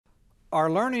Our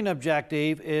learning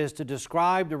objective is to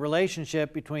describe the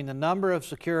relationship between the number of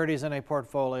securities in a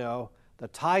portfolio, the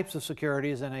types of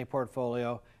securities in a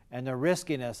portfolio, and the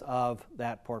riskiness of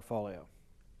that portfolio.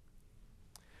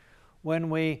 When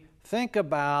we think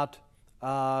about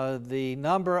the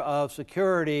number of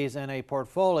securities in a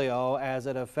portfolio as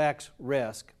it affects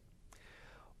risk,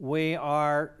 we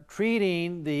are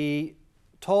treating the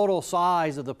total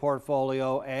size of the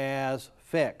portfolio as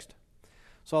fixed.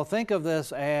 So think of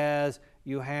this as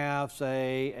you have,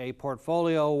 say, a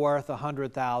portfolio worth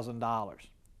 $100,000.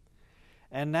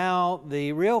 And now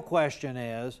the real question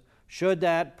is, should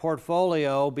that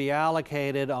portfolio be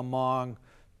allocated among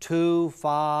 2,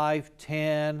 5,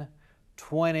 10,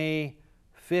 20,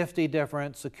 50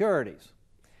 different securities?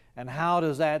 And how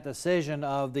does that decision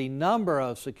of the number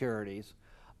of securities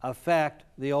affect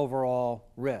the overall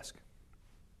risk?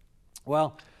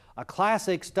 Well, a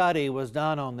classic study was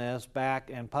done on this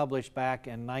published back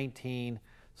in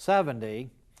 1970.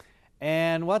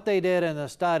 And what they did in the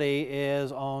study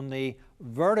is on the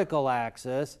vertical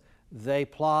axis, they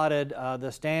plotted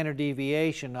the standard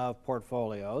deviation of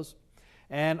portfolios.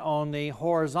 And on the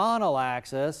horizontal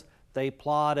axis, they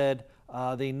plotted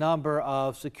the number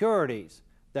of securities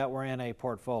that were in a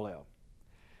portfolio.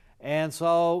 And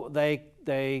so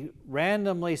they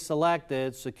randomly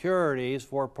selected securities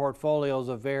for portfolios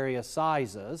of various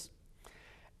sizes.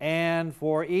 And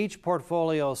for each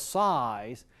portfolio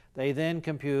size, they then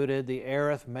computed the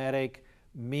arithmetic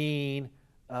mean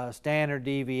standard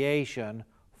deviation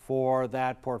for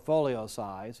that portfolio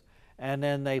size. And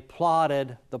then they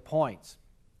plotted the points.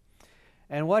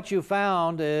 And what you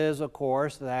found is, of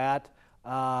course, that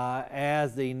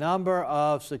as the number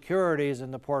of securities in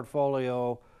the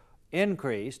portfolio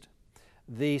increased,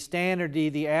 the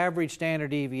average standard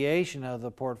deviation of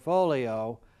the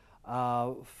portfolio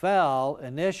falls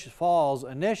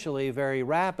initially very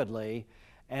rapidly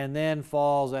and then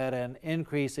falls at an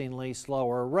increasingly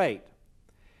slower rate.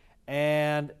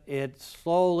 And it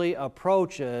slowly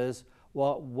approaches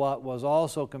what was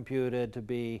also computed to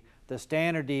be the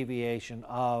standard deviation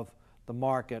of the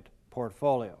market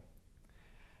portfolio.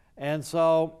 And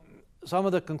so some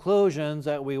of the conclusions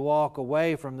that we walk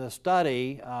away from this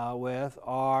study with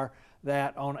are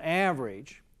that on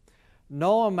average,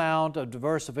 no amount of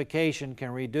diversification can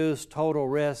reduce total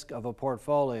risk of a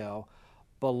portfolio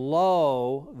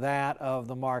below that of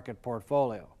the market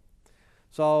portfolio.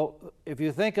 So if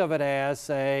you think of it as,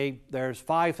 say, there's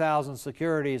 5,000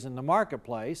 securities in the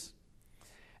marketplace,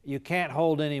 you can't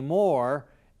hold any more.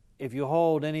 If you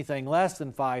hold anything less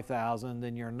than 5,000,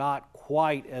 then you're not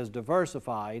quite as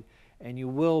diversified, and you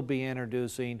will be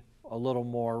introducing a little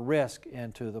more risk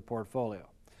into the portfolio.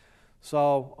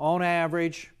 So on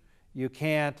average, you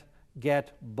can't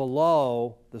get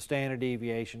below the standard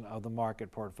deviation of the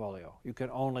market portfolio. You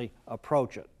can only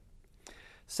approach it.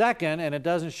 Second, and it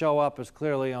doesn't show up as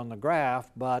clearly on the graph,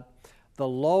 but the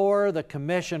lower the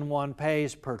commission one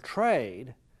pays per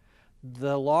trade,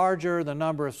 the larger the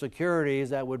number of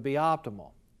securities that would be optimal.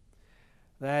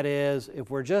 That is, if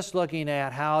we're just looking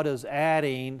at how does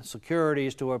adding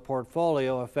securities to a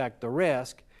portfolio affect the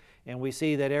risk, and we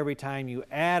see that every time you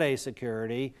add a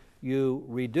security, you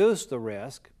reduce the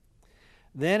risk,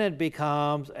 then it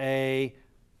becomes a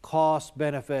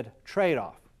cost-benefit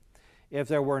trade-off. If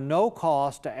there were no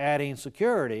cost to adding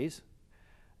securities,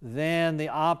 then the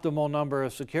optimal number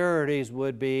of securities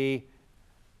would be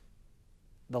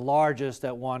the largest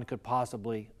that one could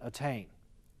possibly attain.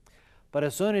 But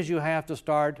as soon as you have to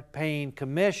start paying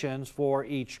commissions for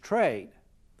each trade,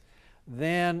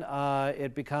 then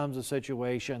it becomes a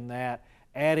situation that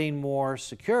adding more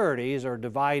securities or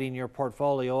dividing your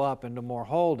portfolio up into more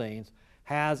holdings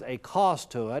has a cost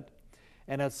to it,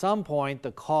 and at some point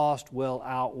the cost will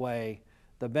outweigh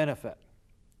the benefit.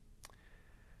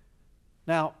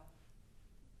 Now,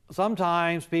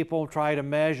 sometimes people try to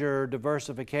measure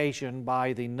diversification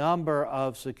by the number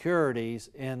of securities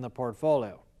in the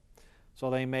portfolio. So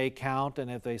they may count,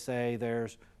 and if they say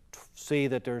see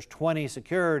that there's 20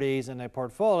 securities in a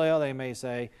portfolio, they may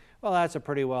say, well, that's a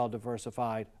pretty well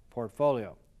diversified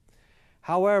portfolio.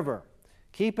 However,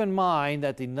 keep in mind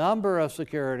that the number of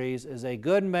securities is a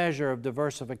good measure of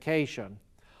diversification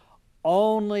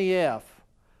only if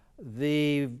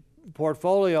the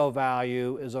portfolio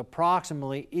value is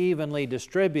approximately evenly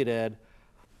distributed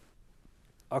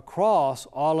across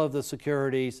all of the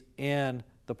securities in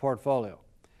the portfolio.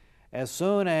 As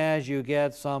soon as you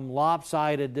get some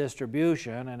lopsided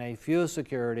distribution and a few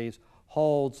securities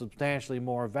hold substantially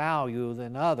more value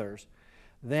than others,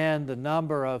 then the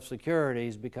number of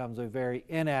securities becomes a very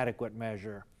inadequate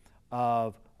measure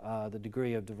of the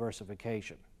degree of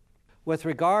diversification. With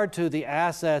regard to the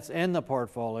assets in the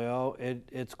portfolio,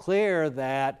 it's clear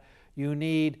that you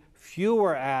need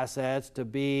fewer assets to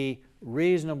be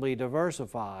reasonably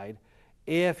diversified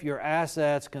if your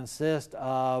assets consist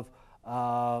of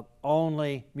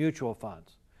only mutual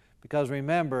funds. Because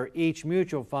remember, each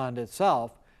mutual fund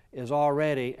itself is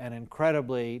already an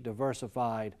incredibly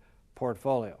diversified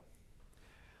portfolio.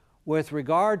 With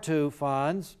regard to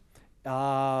funds,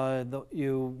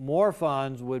 more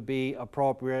funds would be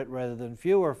appropriate rather than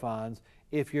fewer funds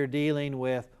if you're dealing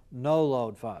with no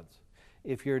load funds.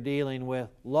 If you're dealing with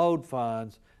load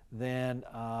funds, then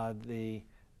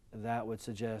that would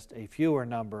suggest a fewer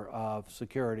number of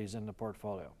securities in the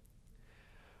portfolio.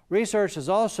 Research has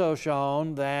also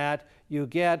shown that you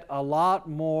get a lot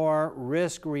more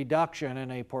risk reduction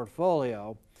in a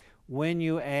portfolio when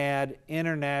you add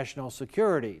international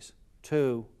securities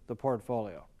to the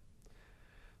portfolio.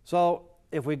 So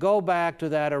if we go back to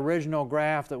that original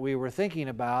graph that we were thinking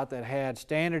about that had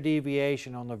standard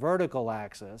deviation on the vertical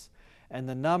axis and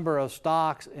the number of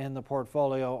stocks in the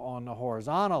portfolio on the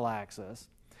horizontal axis,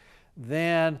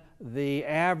 then the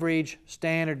average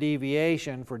standard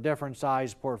deviation for different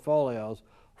sized portfolios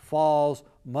falls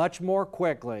much more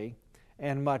quickly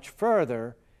and much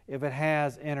further if it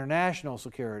has international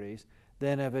securities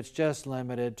than if it's just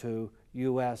limited to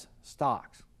U.S.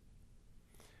 stocks.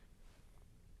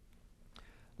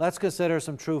 Let's consider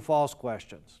some true-false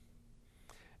questions.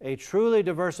 A truly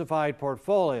diversified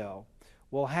portfolio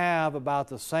will have about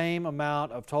the same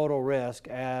amount of total risk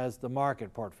as the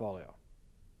market portfolio.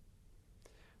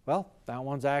 Well, that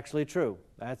one's actually true.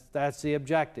 That's the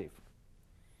objective,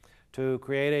 to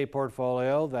create a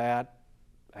portfolio that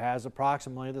has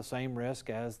approximately the same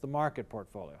risk as the market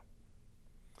portfolio.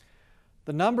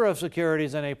 The number of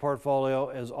securities in a portfolio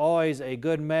is always a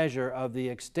good measure of the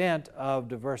extent of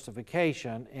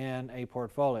diversification in a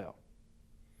portfolio.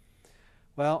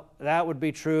 Well, that would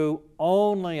be true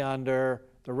only under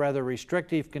the rather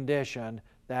restrictive condition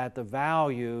that the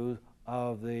value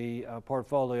of the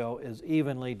portfolio is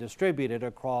evenly distributed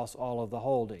across all of the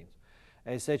holdings,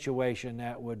 a situation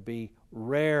that would be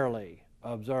rarely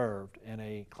observed in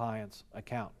a client's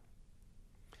account.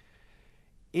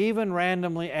 Even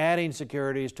randomly adding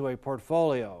securities to a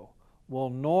portfolio will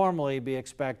normally be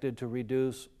expected to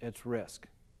reduce its risk.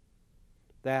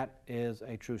 That is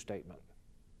a true statement.